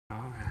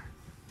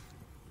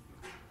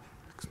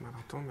Tak jsme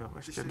na tom, jo,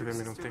 ještě 2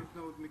 minuty. Když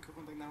si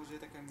mikrofon, tak nahoře je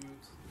také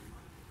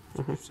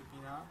mute,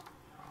 přepíná.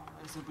 A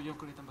já jsem podíval,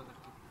 kolik tam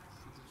baterky.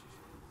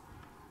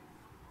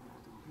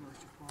 No,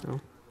 ještě v pohodě.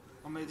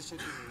 Máme ještě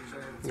že...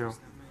 Jo.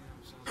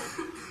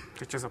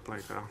 Teď je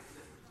zaplej, teda.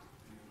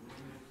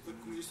 Tak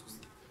můžeš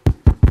zkusit.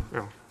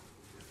 Jo.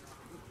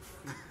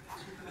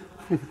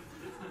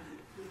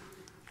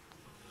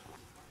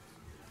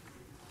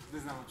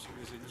 Neznám lepší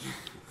věření.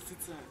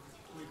 Sice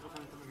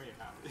mikrofon to nemá.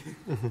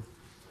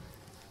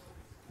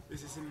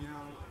 Jestli jsi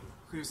měl,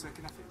 chodil jsi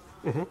taky na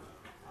film.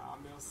 A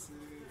měl si,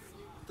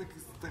 tak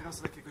staral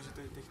se tak jako, že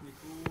tady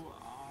techniku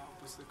a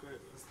prostě takové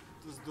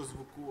do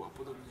zvuku a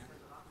podobně.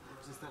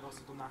 Takže staral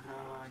se to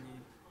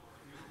nahrávání.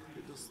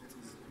 Je dost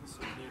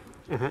osobně,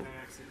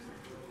 jak si...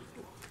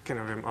 Taky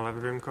nevím, ale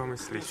vím, koho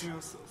myslíš.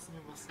 Já jsem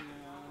měl vlastně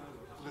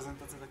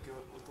prezentace taky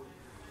o tom.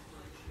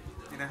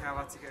 Ty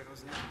nahrávací je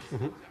hrozně.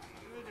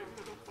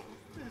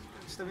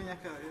 Když tam je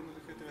nějaká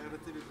jednoduché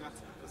ty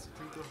vibrace, asi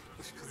tím to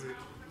poškozuje.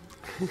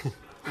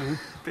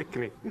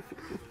 Pěkný.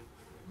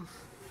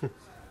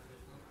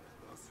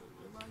 Asi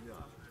nemá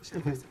dělat.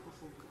 Ještě jak se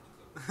pofouk.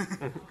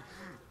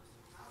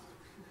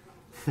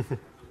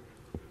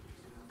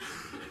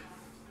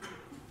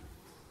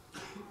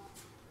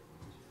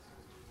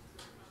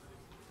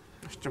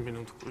 Ještě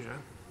minutku,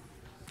 že?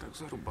 Tak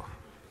zhruba.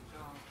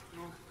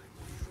 No,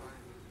 fajn.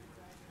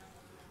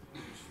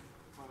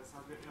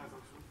 52 já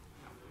začnu.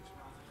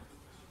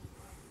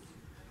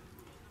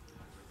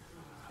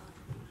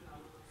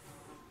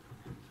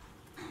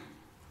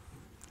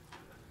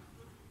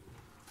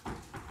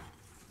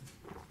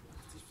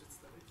 Chceš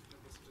představit?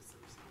 Nebo si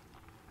představíš?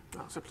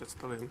 Já se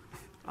představím.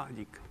 A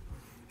dík.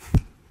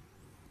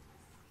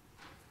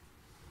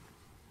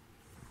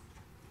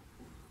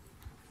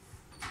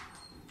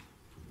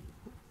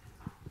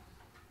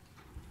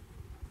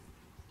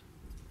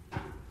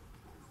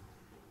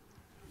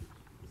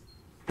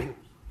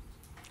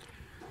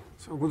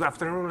 So good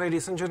afternoon,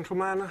 ladies and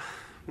gentlemen.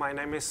 My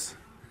name is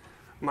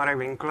Marek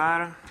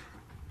Winkler.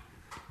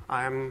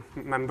 I am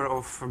member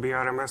of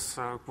BRMS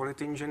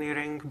Quality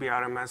Engineering.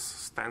 BRMS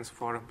stands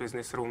for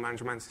Business Rule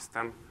Management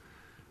System,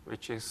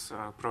 which is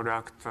a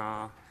product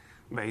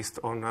based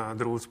on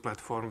Drools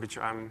platform, which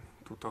I'm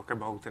to talk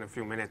about in a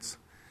few minutes.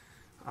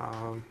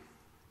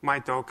 My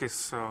talk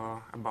is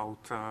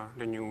about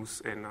the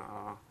news in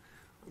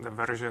the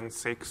version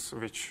 6,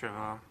 which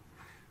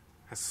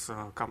has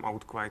come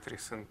out quite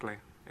recently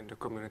in the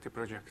community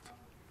project.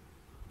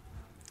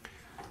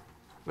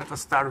 Let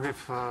us start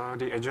with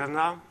the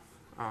agenda.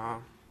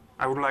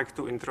 I would like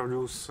to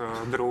introduce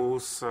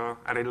Drools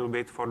a little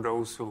bit for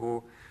those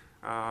who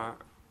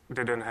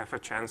didn't have a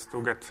chance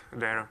to get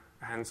their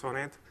hands on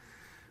it.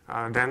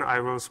 Then I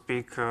will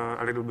speak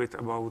a little bit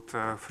about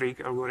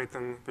PHREAK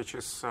algorithm, which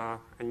is a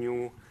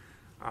new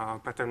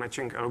pattern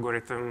matching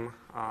algorithm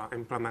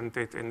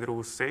implemented in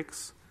Drools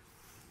 6.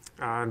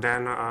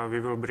 Then we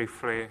will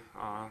briefly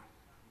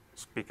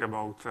speak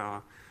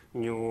about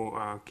new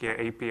key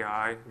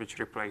API, which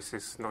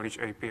replaces knowledge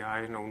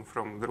API known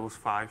from Drools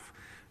 5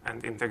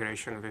 and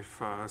integration with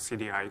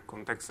CDI,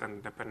 context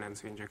and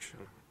dependency injection.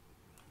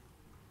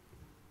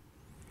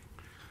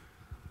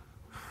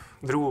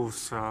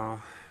 Drools.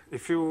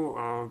 If you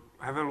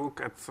have a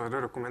look at the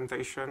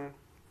documentation,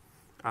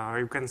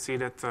 you can see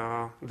that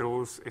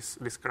Drools is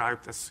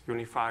described as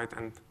unified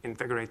and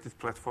integrated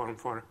platform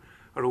for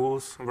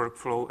rules,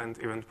 workflow, and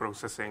event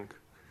processing.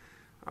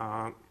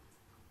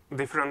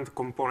 Different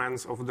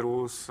components of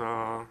Drools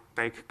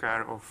take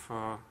care of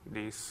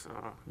these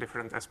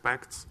different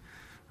aspects.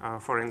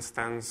 For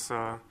instance,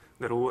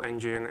 the rule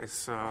engine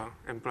is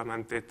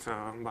implemented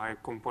by a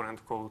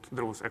component called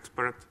Drools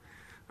Expert.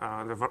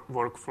 The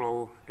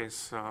workflow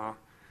is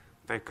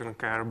taken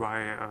care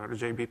by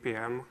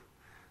JBPM.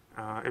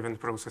 Event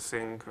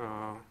processing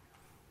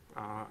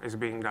is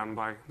being done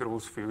by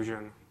Drools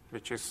Fusion,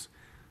 which is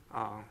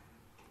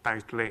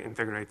tightly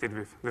integrated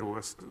with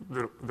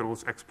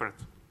Drools Expert.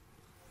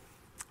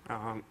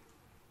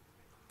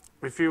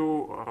 If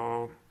you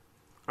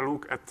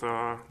look at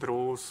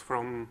Drools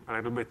from a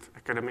little bit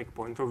academic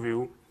point of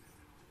view,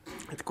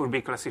 it could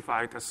be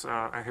classified as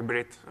a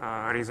hybrid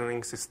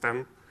reasoning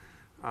system.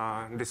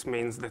 This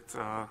means that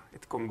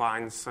it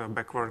combines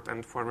backward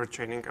and forward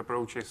chaining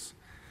approaches.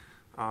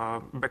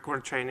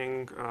 Backward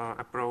chaining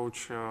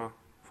approach,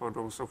 for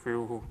those of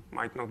you who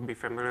might not be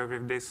familiar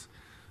with this,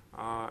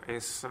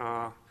 is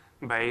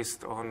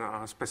based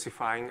on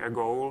specifying a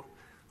goal,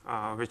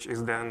 which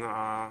is then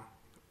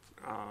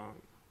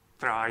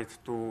tried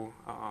to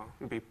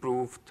be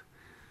proved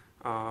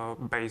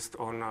based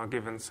on a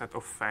given set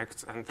of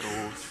facts and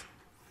rules.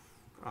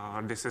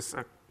 This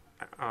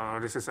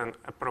is an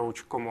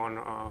approach common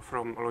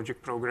from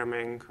logic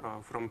programming,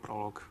 from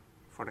Prolog,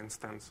 for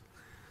instance.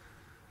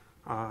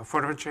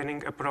 Forward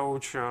chaining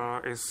approach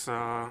is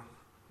a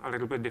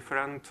little bit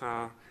different.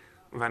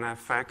 When a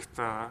fact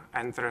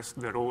enters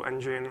the rule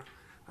engine,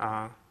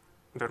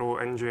 the rule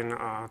engine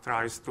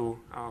tries to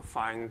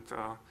find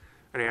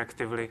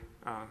reactively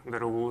the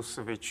rules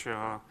which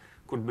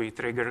could be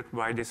triggered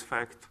by this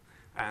fact,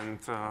 and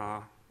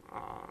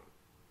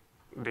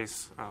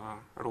this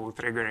rule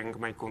triggering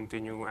may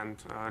continue, and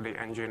the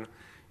engine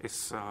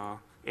is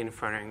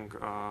inferring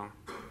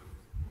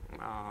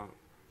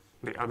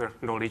the other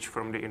knowledge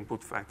from the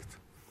input fact.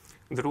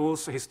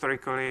 Drools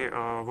historically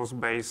was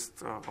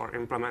based or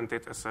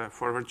implemented as a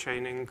forward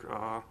chaining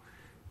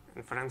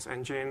inference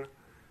engine,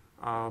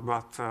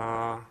 but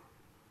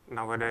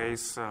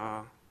nowadays,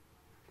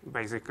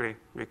 basically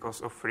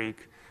because of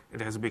PHREAK,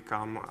 it has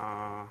become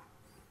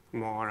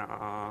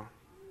more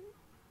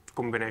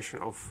combination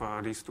of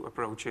these two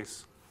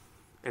approaches.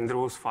 In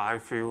Drools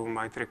 5, you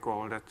might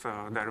recall that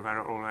there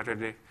were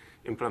already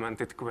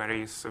implemented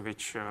queries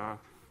which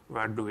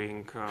were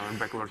doing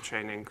backward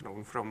chaining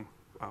known from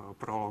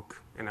prolog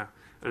in a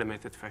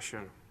limited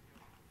fashion.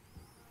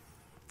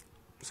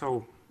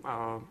 So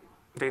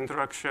the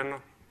introduction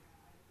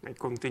may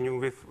continue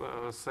with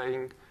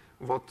saying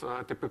what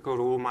a typical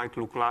rule might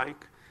look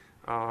like.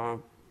 The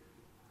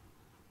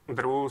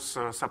rules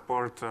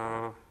support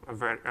a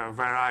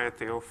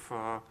variety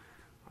of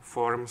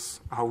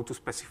forms how to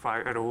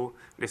specify a rule.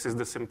 This is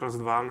the simplest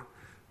one.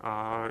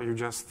 You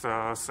just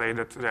say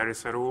that there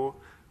is a rule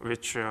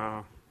which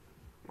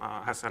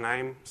has a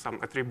name, some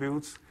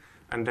attributes,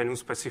 and then you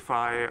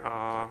specify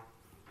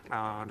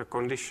the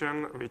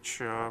condition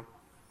which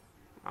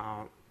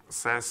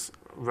says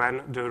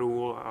when the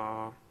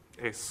rule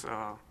is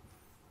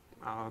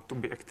to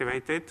be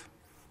activated.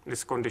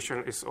 This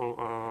condition is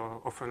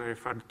often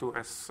referred to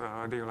as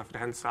the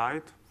left-hand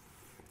side,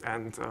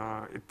 and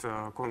it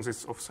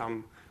consists of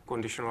some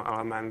conditional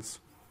elements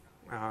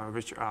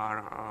which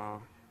are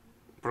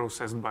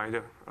processed by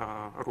the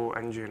rule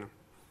engine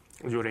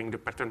during the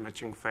pattern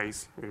matching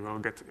phase. We will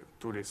get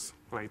to this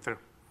later.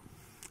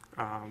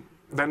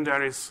 Then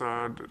there is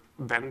the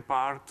then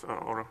part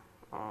or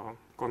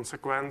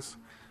consequence,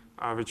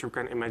 which you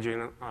can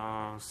imagine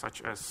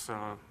such as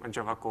a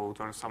Java code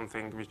or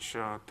something which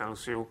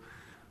tells you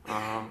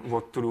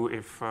what to do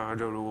if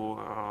the rule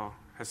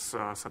has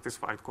a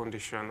satisfied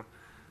condition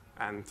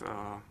and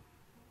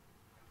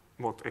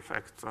what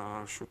effect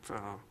should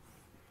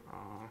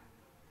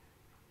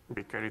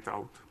be carried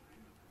out.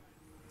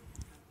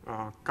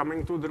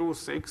 Coming to Drools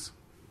 6,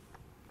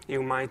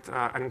 you might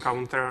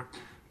encounter a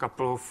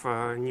couple of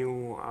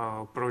new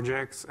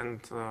projects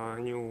and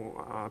new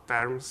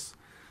terms,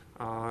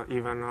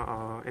 even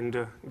in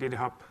the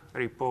GitHub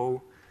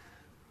repo.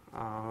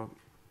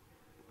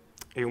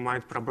 You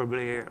might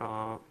probably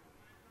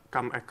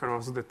come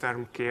across the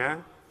term KIE,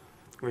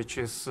 which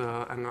is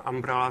an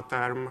umbrella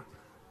term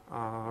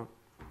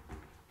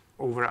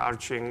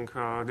overarching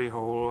the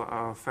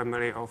whole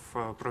family of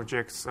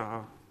projects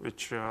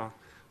which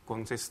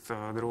consist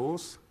the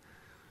rules.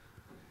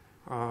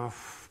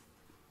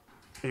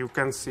 You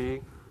can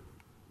see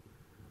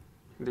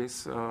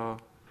this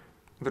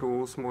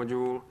Drools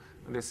module.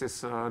 This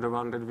is the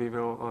one that we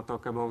will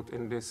talk about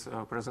in this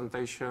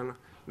presentation.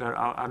 There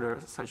are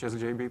others, such as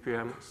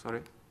GBPM,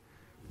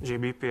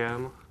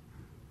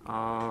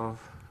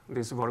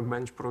 these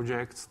workbench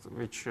projects,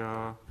 which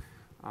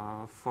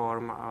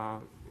form a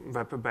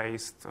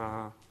web-based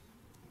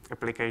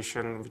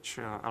application which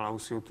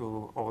allows you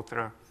to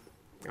alter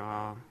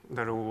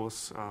the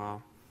rules,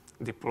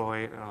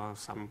 deploy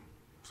some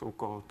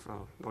so-called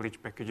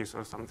knowledge packages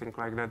or something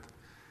like that,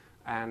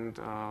 and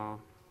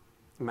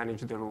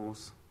manage the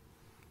rules.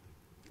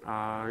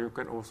 You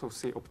can also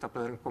see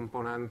Opta-pattern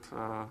component,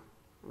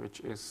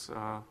 which is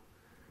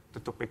the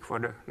topic for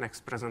the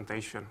next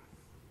presentation.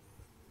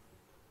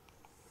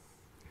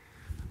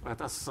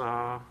 Let us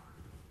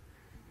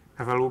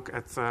have a look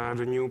at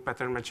the new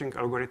pattern matching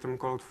algorithm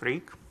called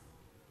PHREAK.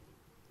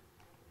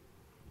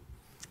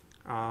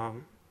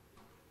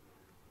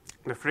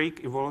 The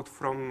PHREAK evolved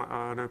from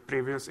the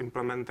previous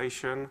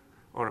implementation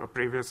or a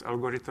previous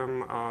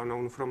algorithm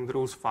known from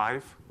Drools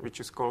 5, which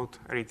is called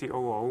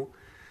RETE-OO.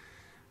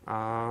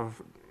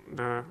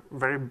 The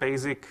very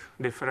basic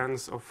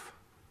difference of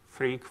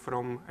PHREAK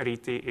from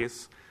RETE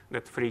is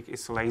that PHREAK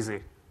is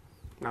lazy.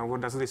 Now,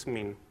 what does this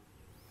mean?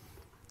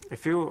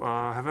 If you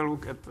have a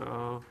look at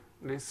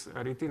this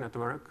RETE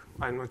network,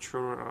 I'm not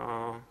sure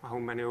how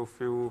many of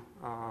you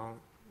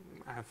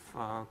have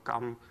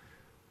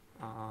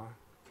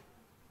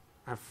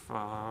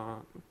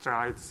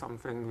tried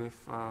something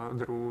with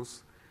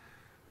Drools,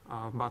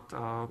 but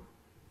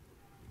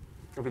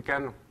we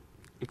can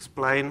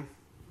explain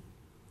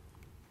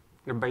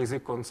the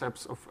basic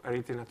concepts of a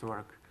RETE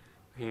network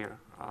here.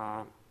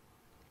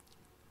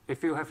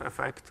 If you have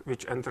effect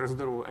which enters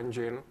the rule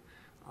engine,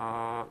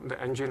 the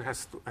engine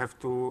have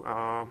to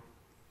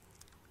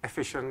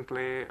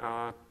efficiently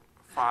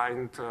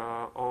find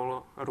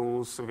all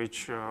rules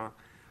which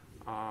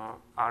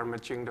are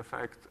matching the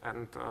fact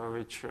and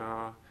which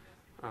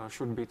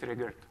should be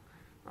triggered.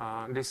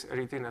 This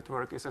RETE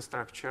network is a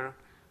structure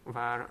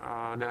where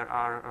there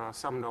are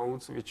some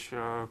nodes which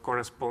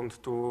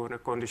correspond to the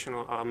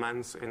conditional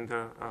elements in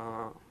the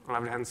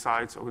left-hand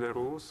sides of the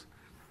rules.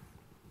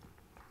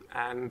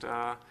 And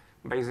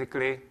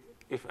basically,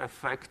 if a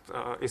fact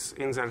is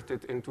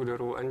inserted into the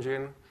rule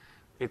engine,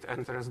 it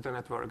enters the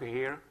network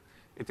here.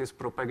 it is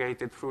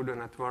propagated through the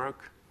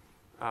network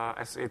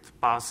as it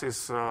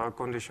passes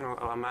conditional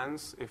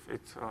elements if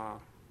it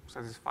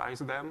satisfies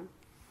them.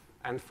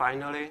 And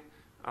finally,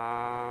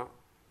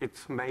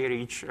 it may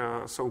reach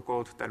a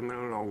so-called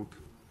terminal node.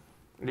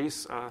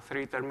 These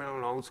 3 terminal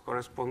nodes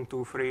correspond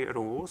to 3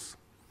 rules.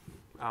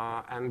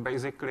 And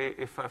basically,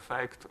 if a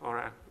fact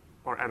or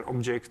an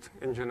object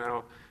in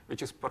general,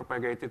 which is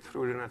propagated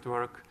through the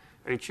network,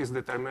 reaches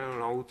the terminal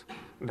node,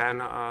 then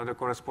the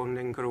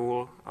corresponding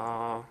rule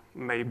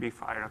may be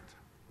fired.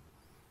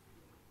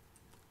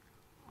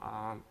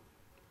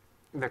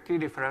 The key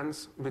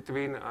difference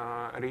between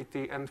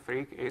RETE and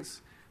PHREAK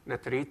is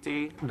that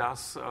RETE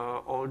does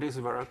all this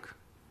work,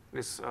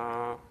 this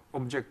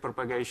object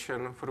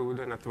propagation through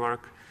the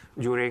network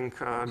during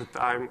the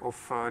time of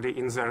the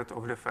insert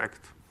of the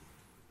fact.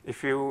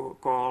 If you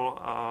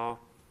call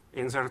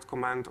insert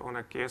command on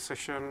a key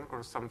session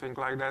or something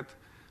like that,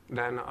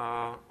 then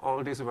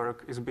all this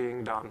work is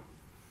being done.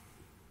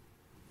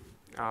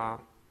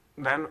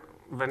 Then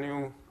when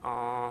you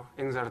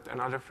insert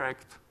another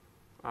fact,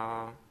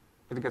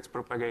 it gets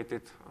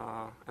propagated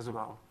as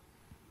well.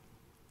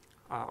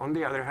 On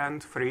the other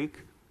hand,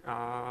 PHREAK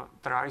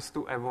tries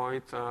to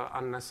avoid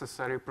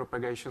unnecessary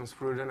propagations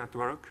through the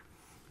network,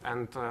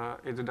 and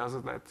it does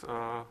that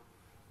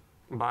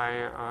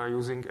by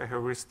using a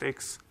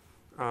heuristics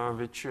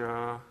which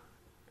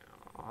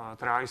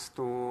tries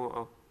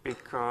to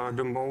pick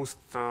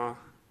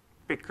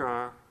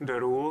the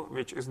rule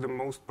which is the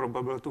most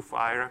probable to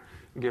fire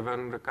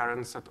given the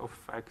current set of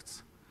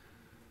facts.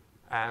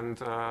 And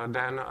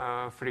then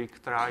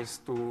PHREAK tries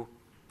to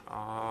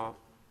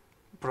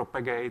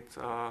propagate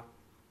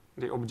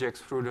the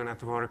objects through the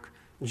network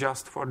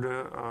just for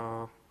the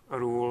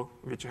rule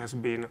which has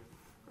been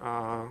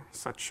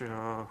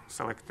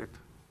selected.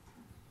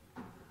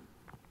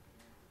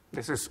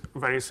 This is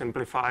very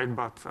simplified,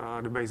 but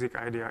the basic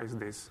idea is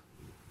this.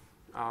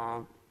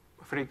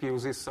 PHREAK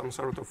uses some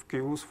sort of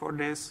queues for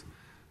this,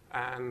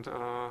 and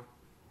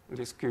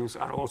these queues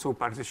are also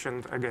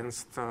partitioned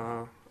against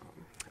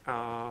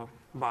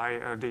by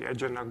the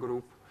agenda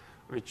group,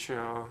 which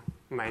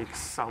makes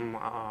some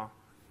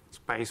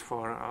space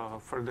for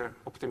further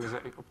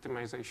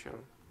optimization.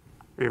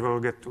 We will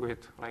get to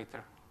it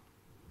later.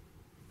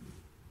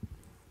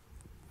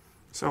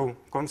 So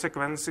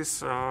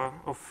consequences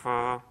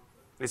of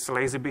this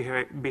lazy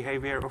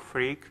behavior of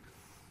PHREAK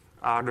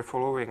are the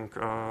following.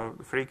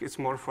 PHREAK is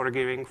more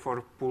forgiving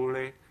for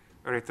poorly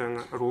written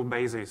rule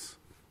bases.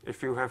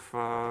 If you have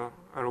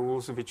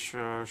rules which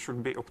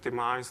should be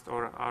optimized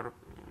or are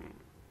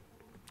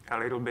a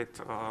little bit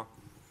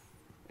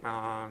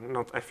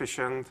not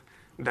efficient,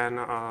 then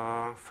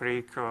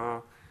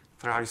PHREAK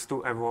tries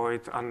to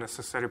avoid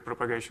unnecessary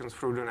propagations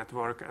through the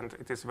network, and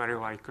it is very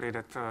likely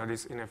that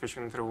these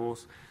inefficient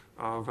rules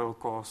will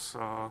cause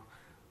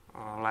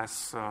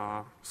less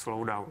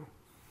slowdown.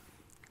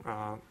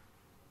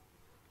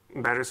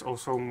 There is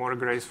also more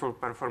graceful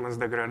performance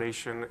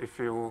degradation if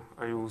you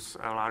use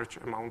a large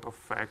amount of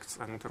facts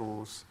and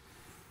rules.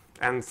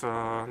 And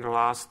the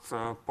last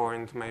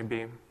point may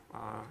be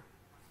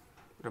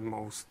the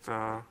most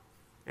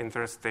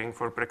interesting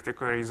for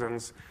practical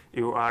reasons.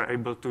 You are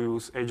able to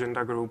use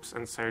agenda groups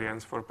and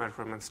salience for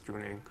performance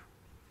tuning.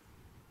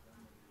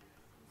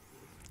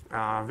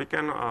 We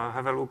can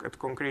have a look at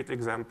concrete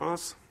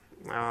examples.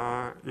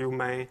 You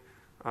may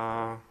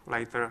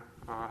later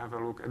have a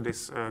look at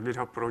this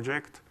GitHub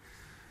project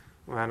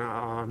when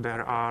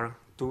there are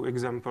 2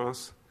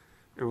 examples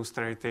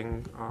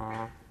illustrating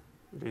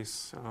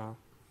these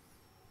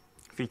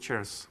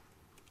features.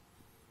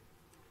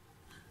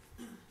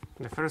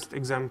 The first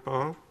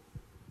example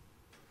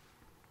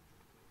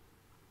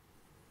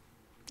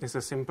is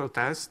a simple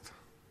test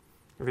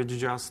which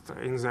just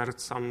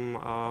inserts some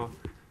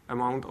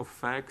amount of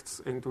facts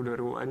into the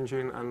rule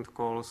engine and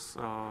calls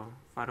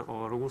fire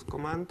all rules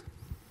command.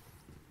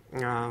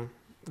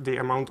 The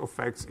amount of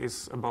facts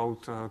is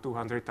about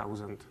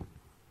 200,000.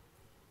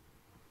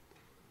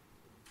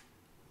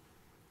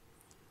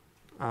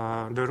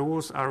 The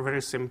rules are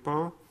very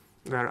simple.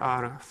 There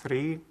are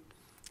three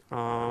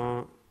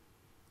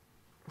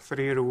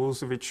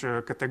rules which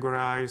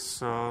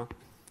categorize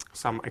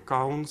some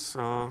accounts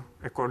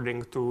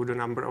according to the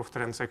number of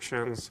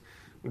transactions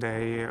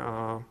that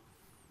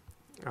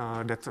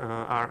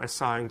are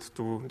assigned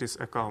to this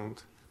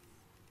account.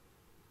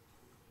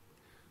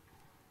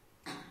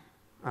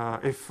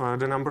 If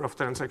the number of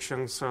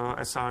transactions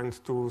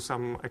assigned to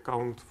some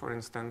account, for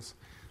instance,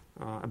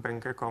 a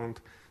bank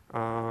account,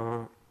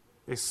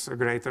 is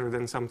greater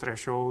than some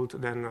threshold,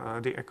 then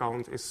the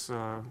account is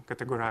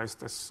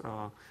categorized as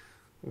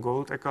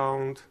gold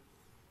account.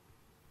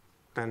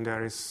 Then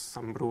there is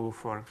some rule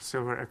for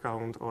silver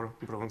account or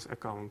bronze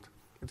account.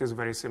 It is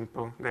very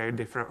simple. They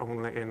differ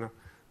only in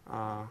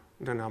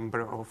the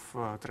number of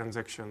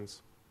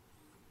transactions.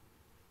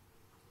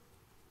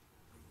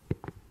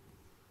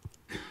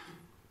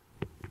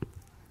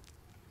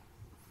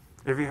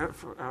 If we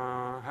have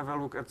a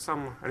look at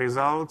some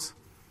results,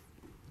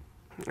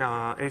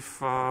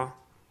 if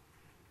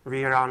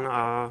we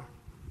run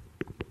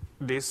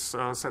this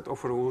set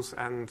of rules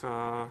and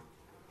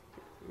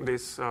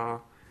this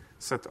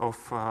set of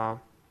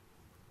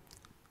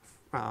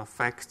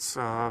facts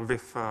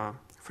with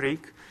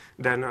PHREAK,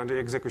 then the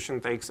execution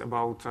takes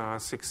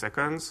about 6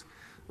 seconds.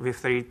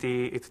 With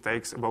RETE, it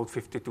takes about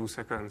 52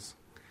 seconds.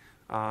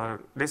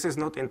 This is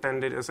not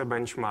intended as a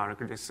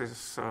benchmark. This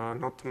is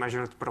not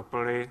measured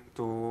properly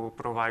to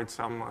provide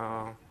some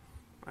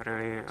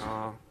really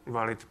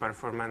valid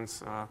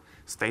performance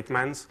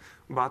statements,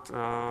 but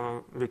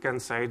we can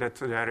say that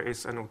there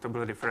is a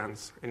notable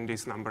difference in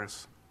these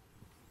numbers.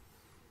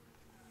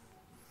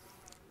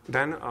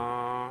 Then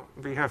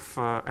we have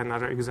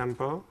another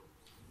example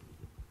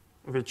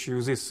which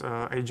uses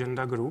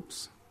agenda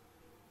groups.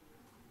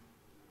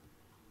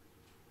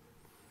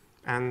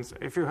 And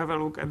if you have a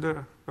look at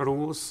the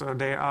rules,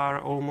 they are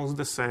almost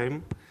the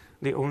same.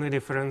 The only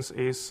difference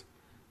is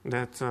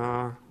that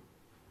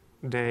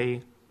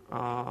they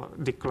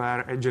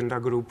declare agenda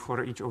group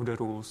for each of the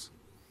rules.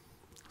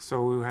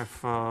 So you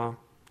have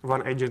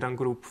one agenda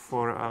group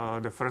for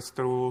the first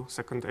rule,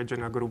 second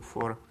agenda group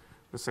for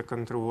the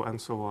second rule,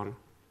 and so on.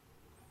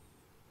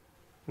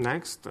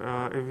 Next,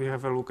 if we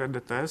have a look at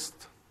the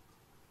test,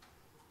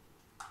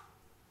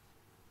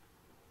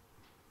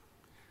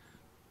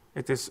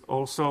 it is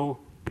also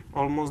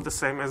almost the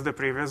same as the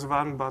previous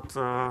one, but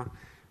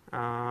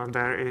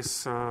there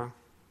is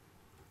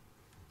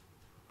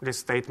this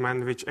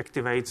statement which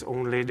activates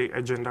only the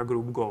agenda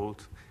group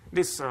gold.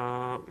 This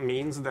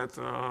means that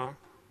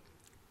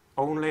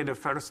only the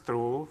first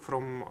rule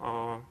from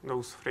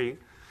those 3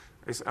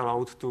 is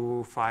allowed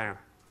to fire.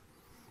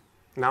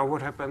 Now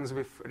what happens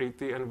with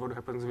RETE and what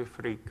happens with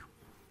PHREAK?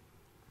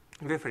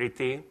 With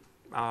RETE,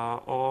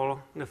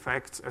 all the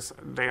facts as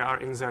they are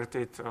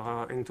inserted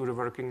into the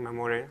working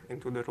memory,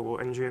 into the rule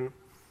engine,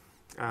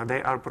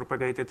 they are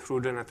propagated through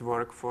the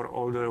network for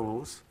all the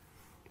rules.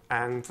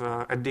 And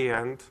at the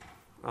end,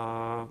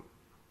 the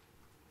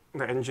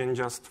engine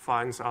just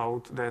finds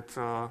out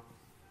that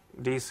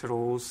these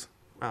rules,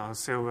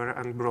 silver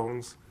and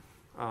bronze,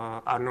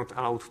 are not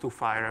allowed to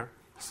fire,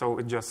 so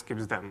it just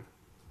skips them.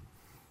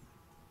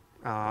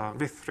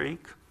 With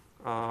PHREAK,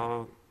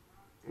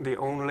 the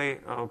only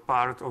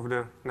part of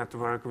the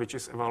network which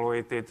is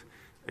evaluated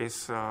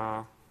is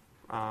for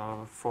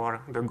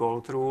the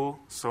gold rule,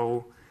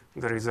 so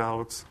the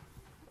results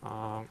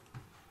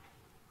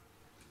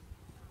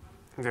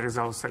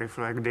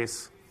reflect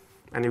this.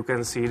 And you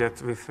can see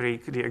that with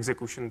PHREAK, the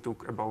execution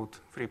took about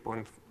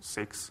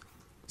 3.6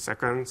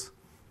 seconds.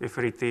 With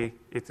RETE,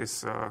 it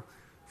is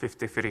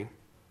 53.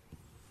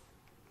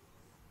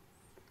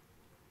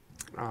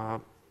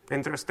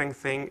 Interesting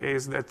thing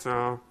is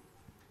that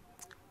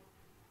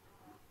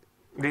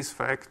this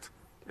fact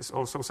is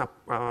also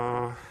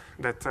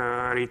that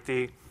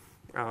RETE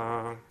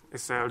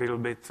is a little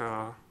bit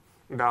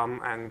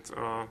dumb and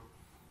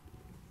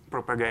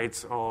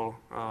propagates all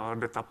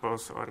the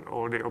tuples and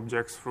all the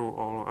objects through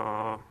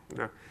all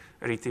the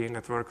RETE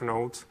network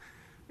nodes,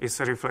 is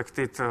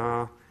reflected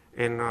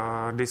in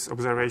this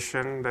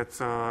observation that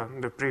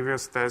the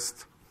previous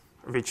test,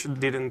 which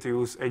didn't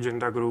use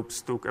agenda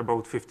groups, took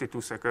about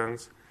 52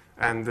 seconds,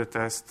 and the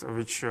test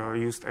which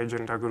used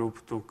agenda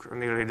group took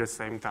nearly the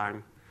same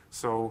time.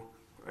 So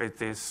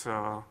it is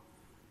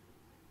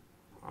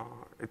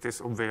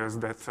obvious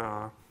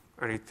that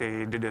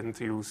RETE didn't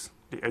use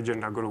the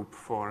agenda group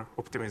for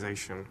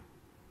optimization.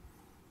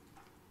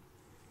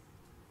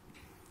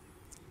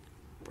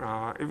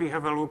 If we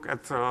have a look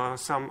at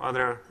some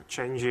other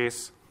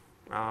changes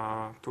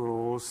to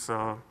rules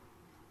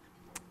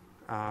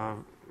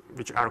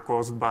which are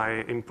caused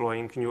by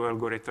employing new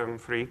algorithm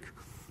PHREAK,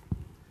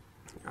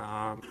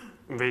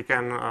 we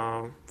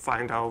can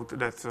find out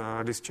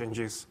that these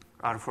changes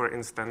are, for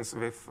instance,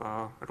 with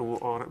rule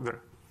order.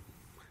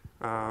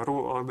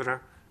 Rule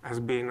order has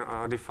been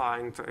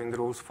defined in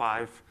rules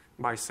 5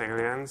 by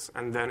salience,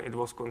 and then it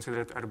was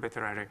considered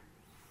arbitrary.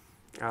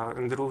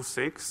 In rule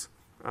 6,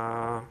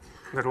 the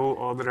rule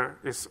order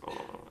is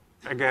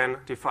again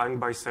defined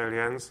by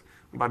salience,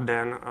 but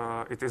then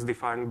it is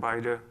defined by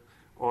the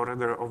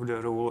order of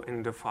the rule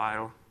in the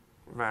file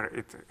where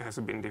it has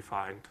been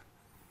defined.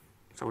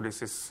 So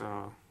this is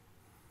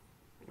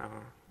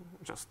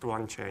just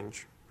one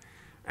change.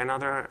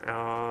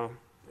 Another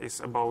is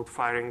about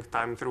firing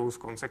timed rules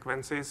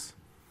consequences.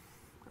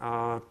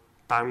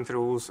 Timed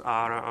rules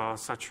are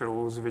such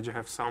rules which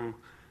have some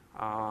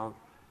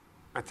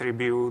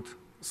attribute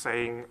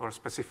saying or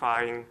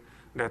specifying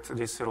that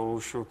this rule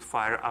should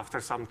fire after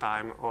some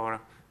time or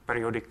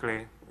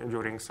periodically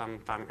during some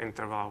time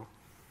interval.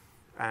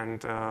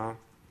 And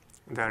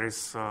there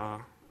is a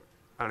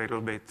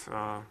little bit,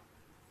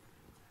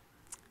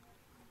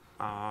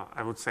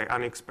 I would say,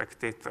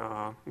 unexpected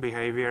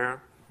behavior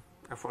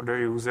for the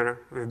user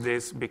with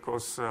this,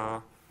 because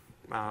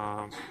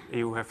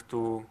you have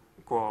to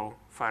call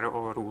fire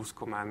all rules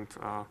command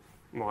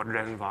more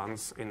than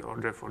once in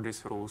order for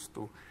these rules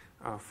to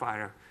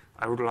fire.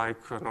 I would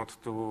like not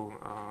to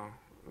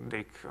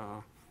dig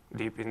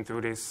deep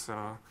into this,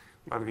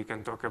 but we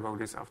can talk about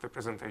this after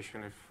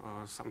presentation if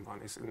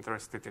someone is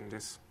interested in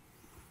this.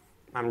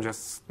 I'm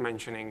just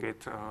mentioning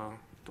it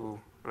to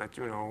let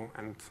you know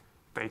and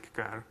take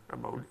care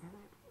about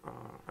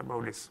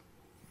this.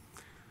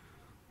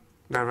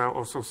 There were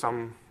also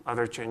some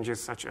other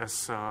changes, such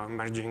as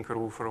merging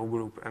row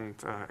group and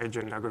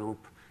agenda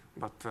group,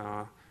 but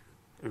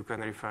you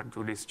can refer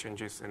to these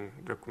changes in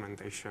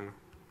documentation.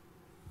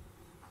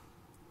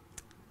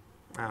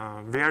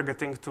 We are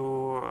getting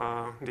to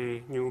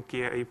the new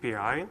key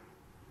API.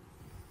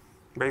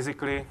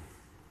 Basically,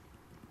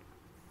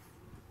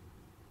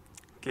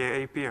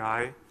 key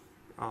API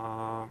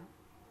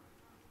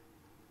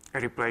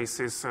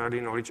replaces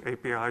the knowledge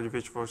API,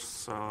 which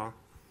was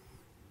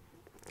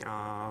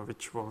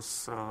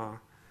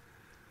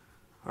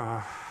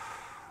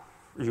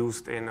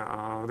used in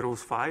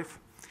Drools 5.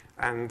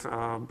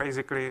 And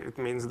basically, it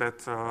means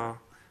that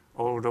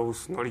all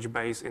those knowledge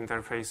base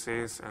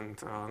interfaces and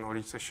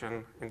knowledge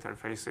session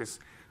interfaces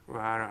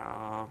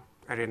were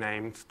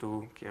renamed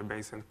to key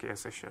base and key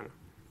session.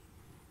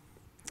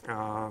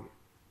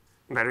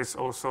 There is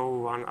also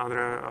one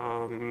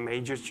other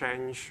major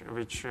change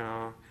which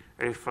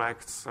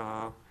reflects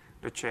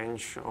the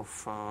change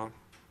of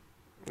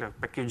the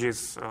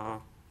packages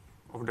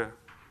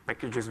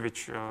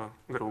which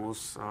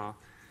Drools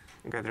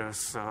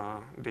gathers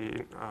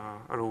the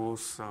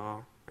rules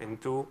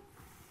into.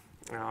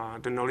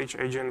 The knowledge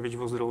agent which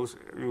was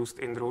used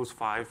in Drools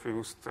 5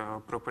 used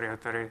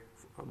proprietary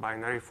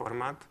binary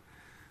format,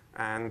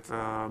 and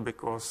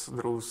because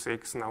Drools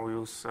 6 now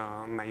use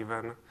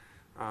Maven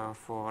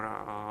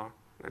for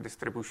the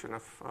distribution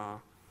of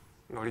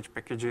knowledge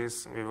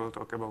packages, we will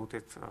talk about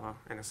it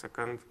in a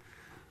second.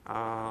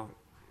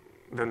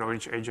 The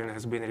knowledge agent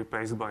has been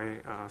replaced by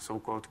a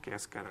so-called key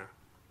scanner.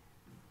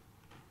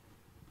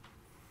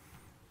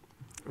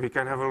 We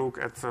can have a look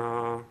at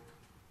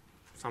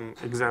some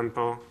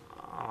example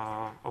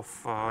of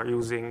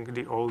using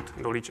the old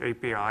knowledge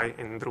API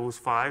in Drools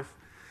 5.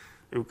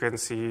 You can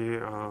see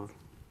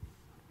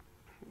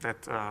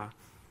that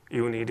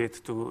you needed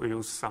to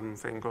use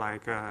something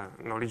like a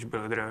knowledge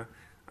builder.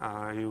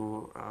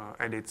 You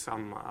added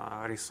some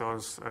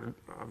resource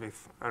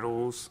with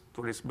rules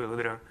to this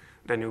builder.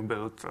 Then you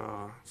built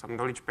some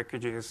knowledge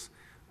packages,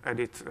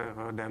 added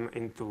them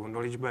into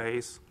knowledge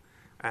base,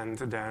 and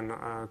then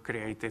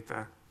created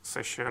a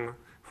session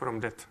from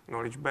that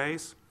knowledge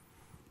base.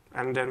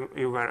 And then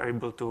you were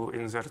able to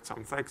insert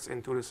some facts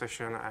into the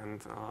session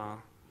and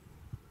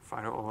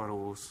fire over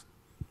rules.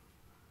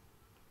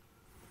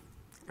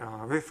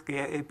 With key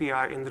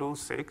API in Drools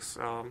 6,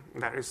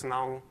 there is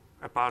now,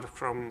 apart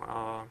from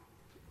a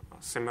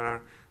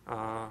similar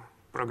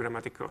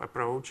programmatical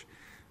approach,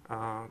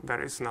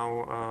 there is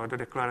now the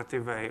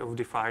declarative way of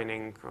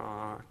defining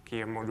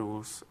key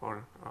modules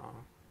or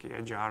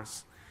key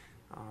jars,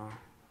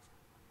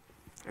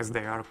 as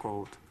they are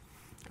called.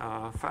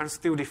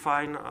 First, you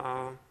define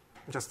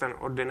just an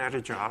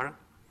ordinary jar,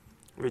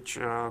 which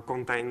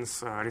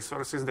contains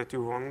resources that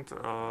you want.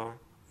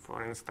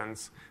 For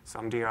instance,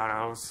 some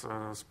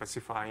DRLs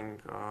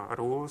specifying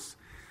rules,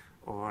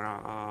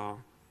 or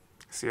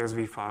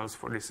CSV files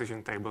for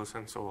decision tables,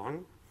 and so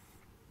on.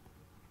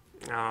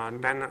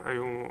 Then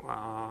you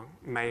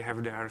may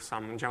have there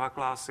some Java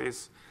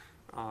classes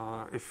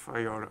if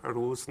your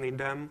rules need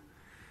them.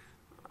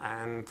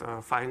 And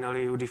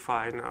finally, you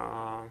define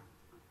a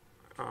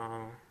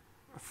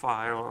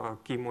file, a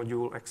key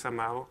module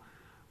XML,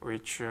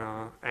 which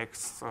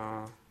acts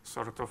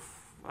sort of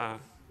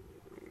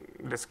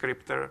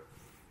descriptor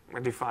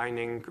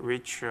defining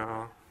which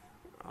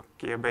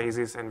key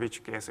bases and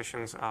which key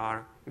sessions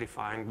are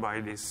defined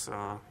by this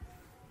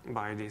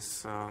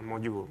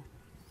module.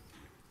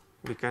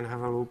 We can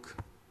have a look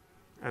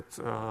at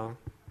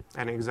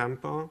an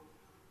example.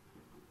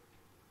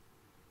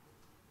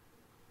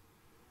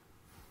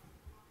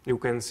 You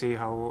can see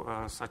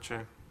how such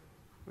a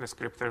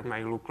descriptor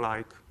may look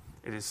like.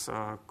 It is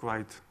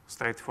quite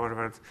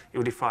straightforward.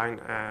 You define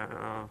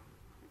a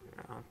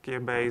key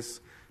base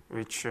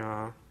which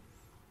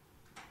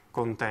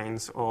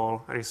contains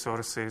all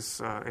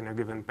resources in a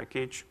given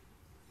package.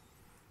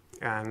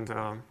 And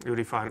you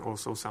define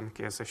also some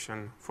key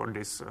session for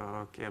this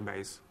key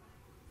base.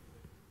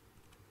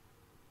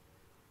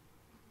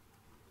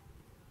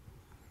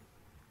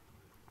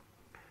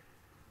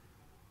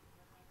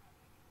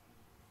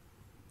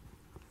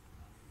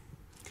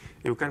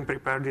 You can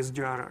prepare this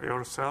jar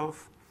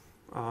yourself,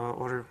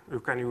 or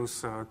you can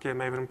use Key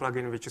Maven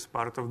plugin, which is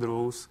part of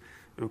Drools.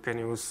 You can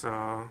use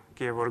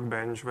Key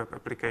Workbench web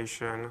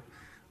application,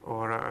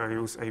 or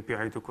use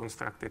API to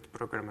construct it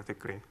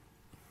programmatically.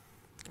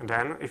 And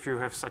then, if you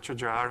have such a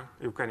jar,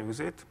 you can use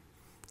it,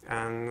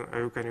 and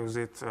you can use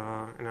it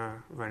in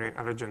a very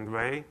elegant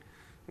way.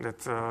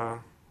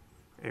 That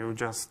you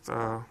just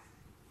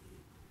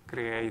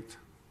create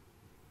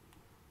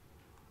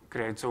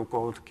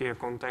so-called key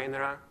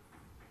container,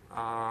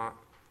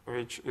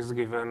 which is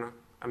given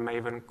a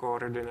Maven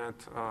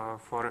coordinate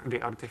for the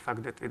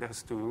artifact that it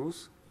has to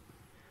use.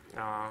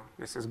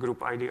 This is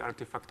group ID,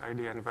 artifact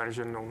ID, and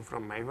version known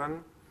from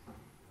Maven.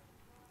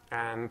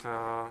 And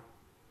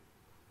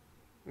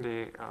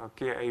the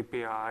key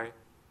API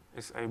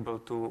is able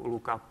to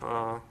look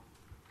up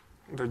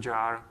the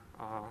jar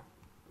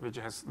which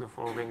has the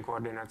following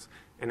coordinates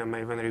in a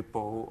Maven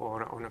repo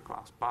or on a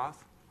class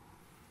path.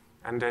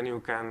 And then you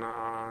can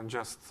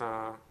just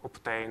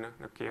obtain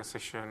the key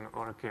accession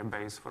or a key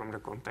base from the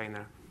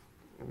container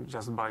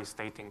just by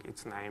stating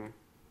its name.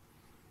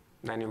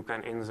 Then you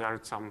can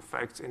insert some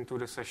facts into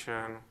the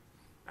session,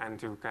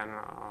 and you can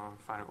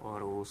fire all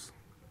rules,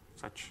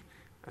 such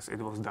as it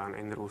was done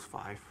in Drools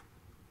 5.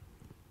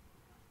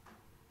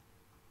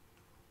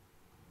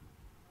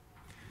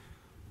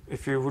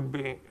 If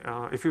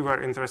you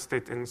were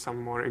interested in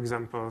some more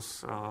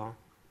examples,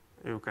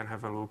 you can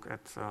have a look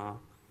at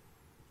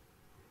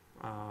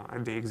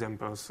the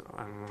examples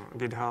on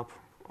GitHub.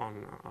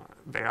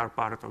 They are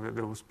part of the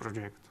Drools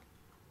project.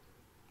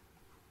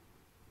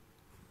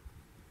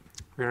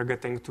 We are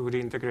getting to the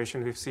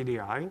integration with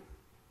CDI.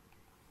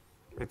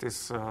 It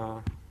is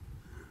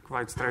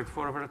quite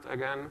straightforward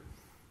again.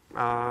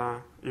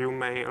 You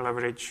may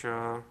leverage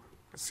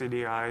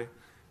CDI,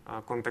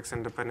 context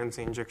and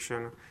dependency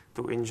injection,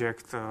 to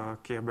inject a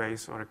key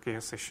base or a key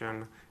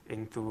accession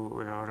into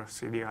your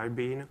CDI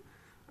bean,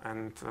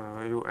 and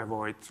you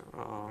avoid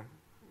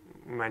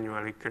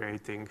manually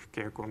creating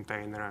key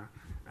container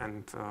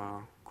and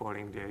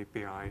calling the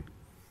API.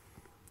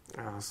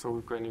 So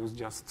you can use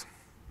just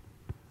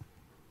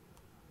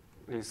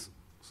these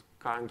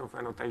kind of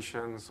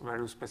annotations where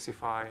you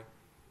specify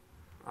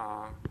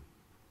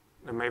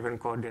the Maven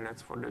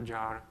coordinates for the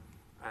jar,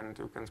 and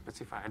you can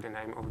specify the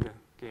name of the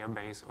key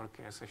base or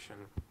key accession.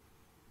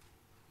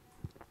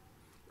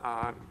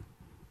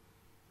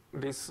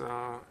 This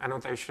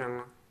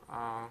annotation,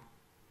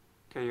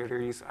 key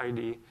release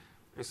ID,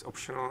 is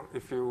optional.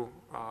 If you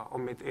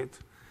omit it,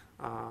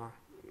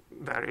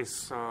 there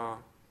is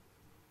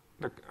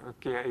the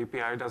key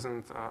API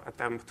doesn't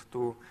attempt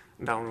to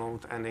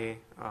download any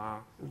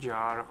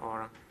jar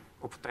or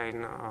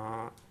obtain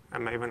a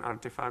Maven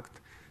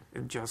artifact.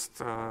 It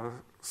just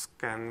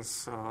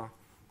scans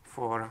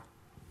for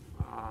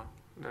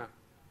the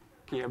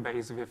key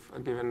base with a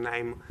given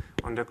name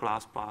on the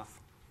class path.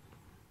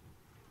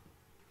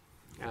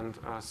 And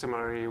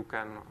similarly, you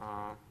can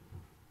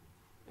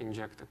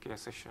inject a key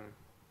accession.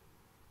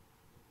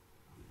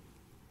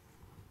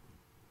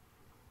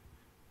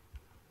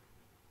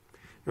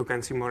 You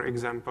can see more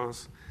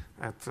examples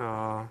at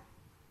the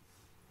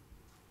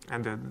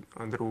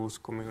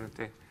Drools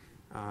community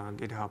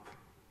GitHub.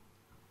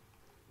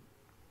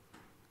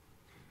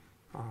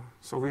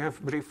 So we have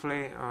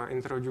briefly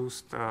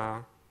introduced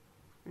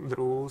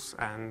Drools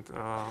and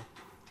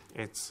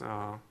its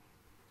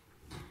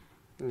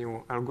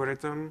new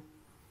algorithm.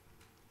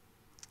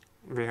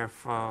 We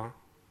have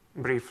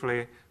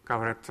briefly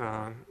covered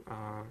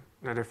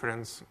the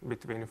difference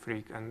between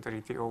PHREAK and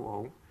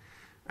RETE-OO.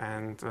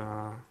 And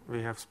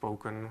we have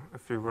spoken a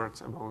few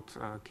words about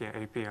key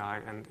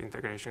API and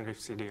integration with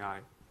CDI.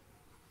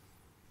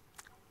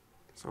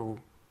 So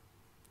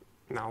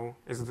now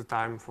is the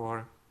time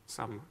for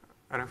some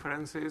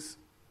references.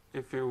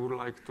 If you would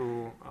like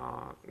to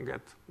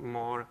get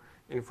more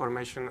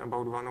information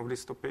about one of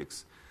these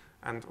topics,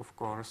 and of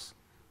course,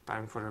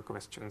 time for your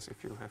questions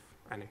if you have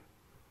any.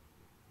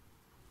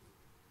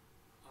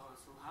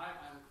 So hi,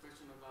 I have a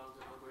question about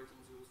the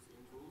algorithms used in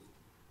Drools.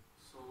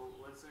 So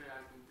let's say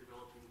I've been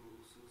developing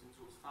Drools using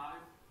Drools 5,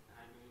 and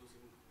I've been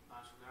using a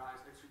bunch of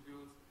various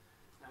attributes,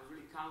 and I was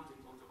really counting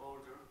on the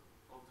order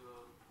of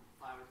the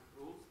file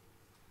rules.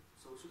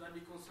 So should I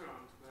be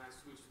concerned when I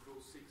switch to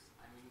Drools 6?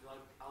 I mean, the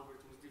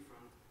algorithm is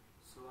different,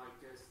 so I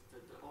guess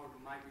that the order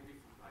might be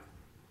different, right?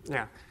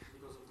 Yeah.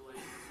 Because of the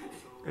latency.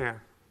 So, yeah.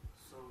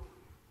 So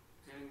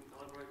can you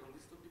elaborate on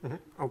this topic?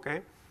 Mm-hmm. Okay.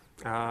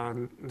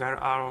 There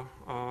are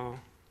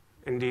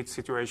indeed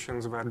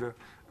situations where the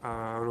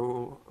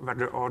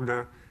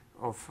order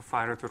of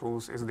fired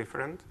rules is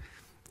different.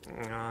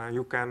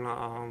 You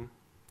can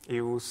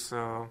use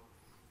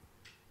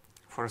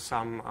for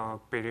some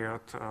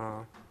period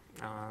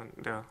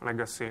the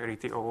legacy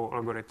RETE-OO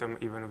algorithm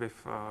even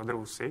with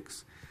Drools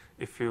 6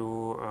 if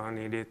you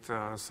need it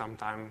some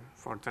time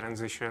for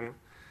transition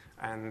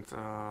and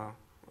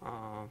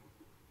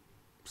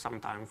some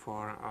time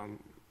for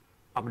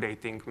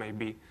updating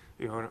maybe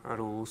your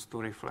rules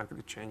to reflect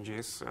the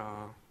changes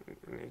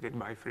needed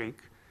by PHREAK.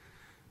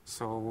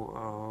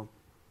 So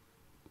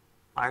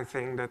I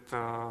think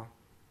that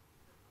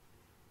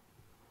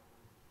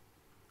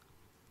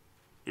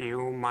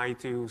you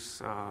might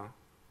use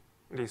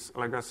this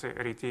legacy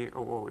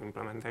RETE-OO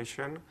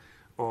implementation,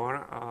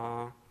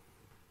 or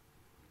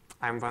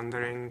I'm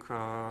wondering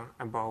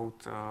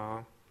about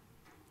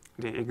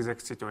the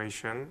exact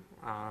situation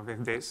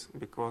with this,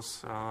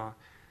 because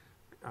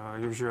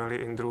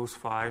usually in Drools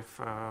 5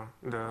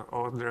 the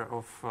order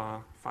of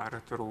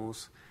fired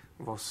rules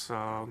was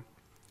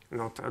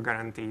not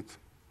guaranteed.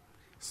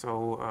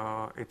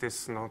 So it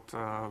is not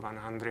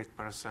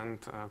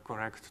 100%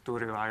 correct to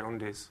rely on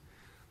this,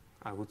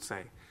 I would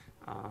say.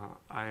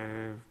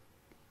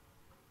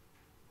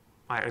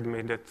 I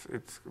admit that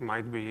it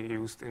might be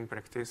used in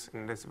practice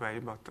in this way,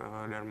 but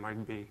there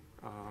might be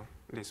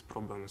these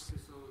problems.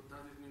 So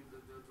does it mean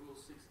that the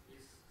Drools 6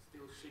 is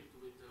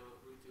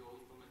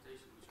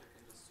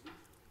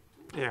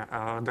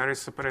Yeah, there is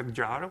a separate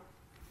jar,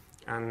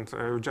 and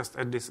you just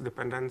add this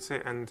dependency,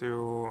 and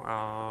you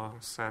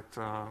set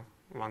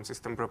one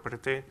system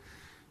property.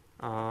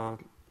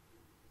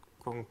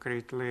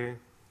 Concretely,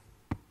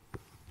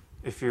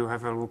 if you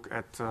have a look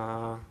at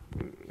the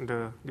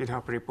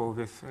GitHub repo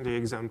with the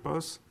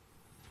examples,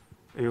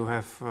 you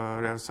have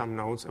there are some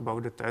notes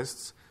about the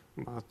tests,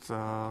 but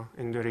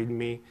in the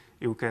README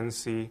you can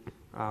see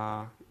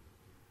the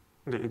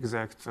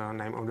exact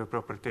name of the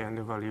property and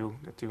the value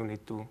that you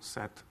need to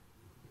set.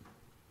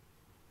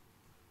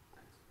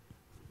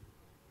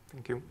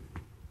 Thank you.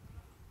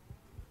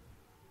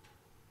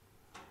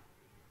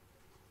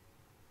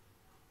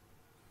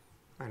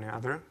 Any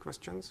other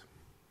questions?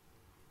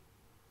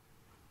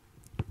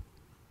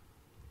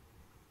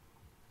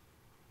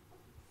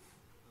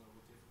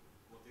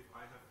 What if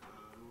I have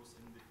rules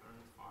in different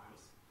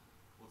files?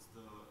 What's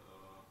the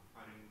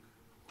firing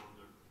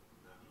order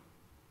then?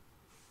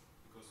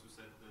 Because you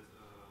said that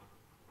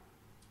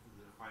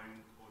the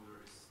firing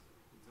order is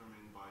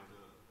determined by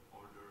the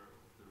order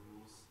of the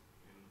rules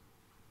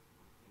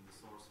in the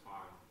source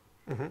file.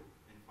 Mm-hmm.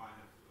 And if I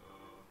have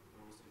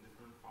rules in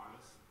different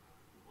files,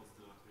 what's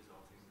the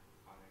resulting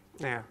firing?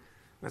 Yeah,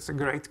 that's a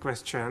great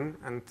question,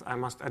 and I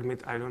must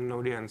admit I don't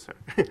know the answer.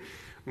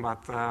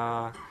 But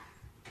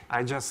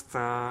I just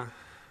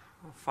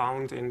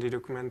found in the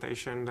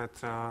documentation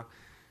that,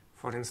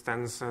 for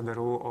instance, the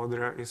rule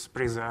order is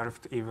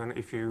preserved even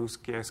if you use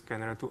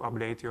KScanner to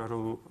update your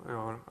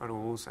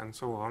rules and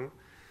so on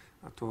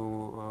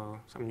to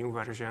some new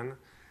version,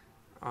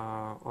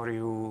 or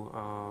you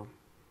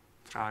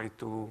try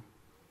to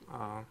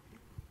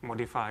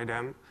modify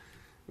them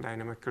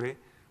dynamically.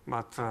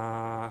 But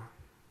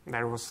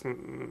there was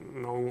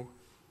no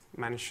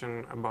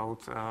mention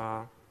about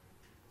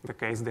the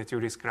case that you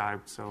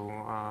described, so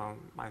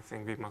I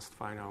think we must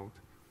find out.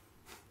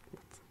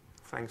 But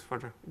thanks for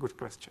the good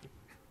question.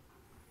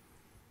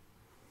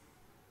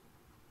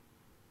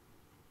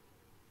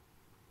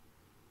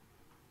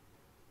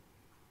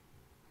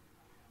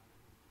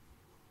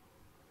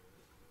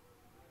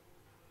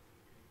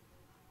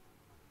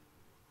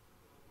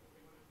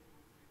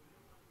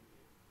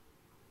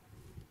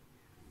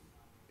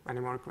 Any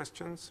more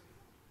questions?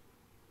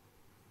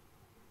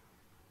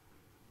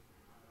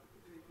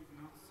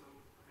 If not, so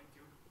thank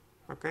you.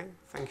 Okay,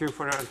 thank you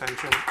for your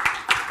attention.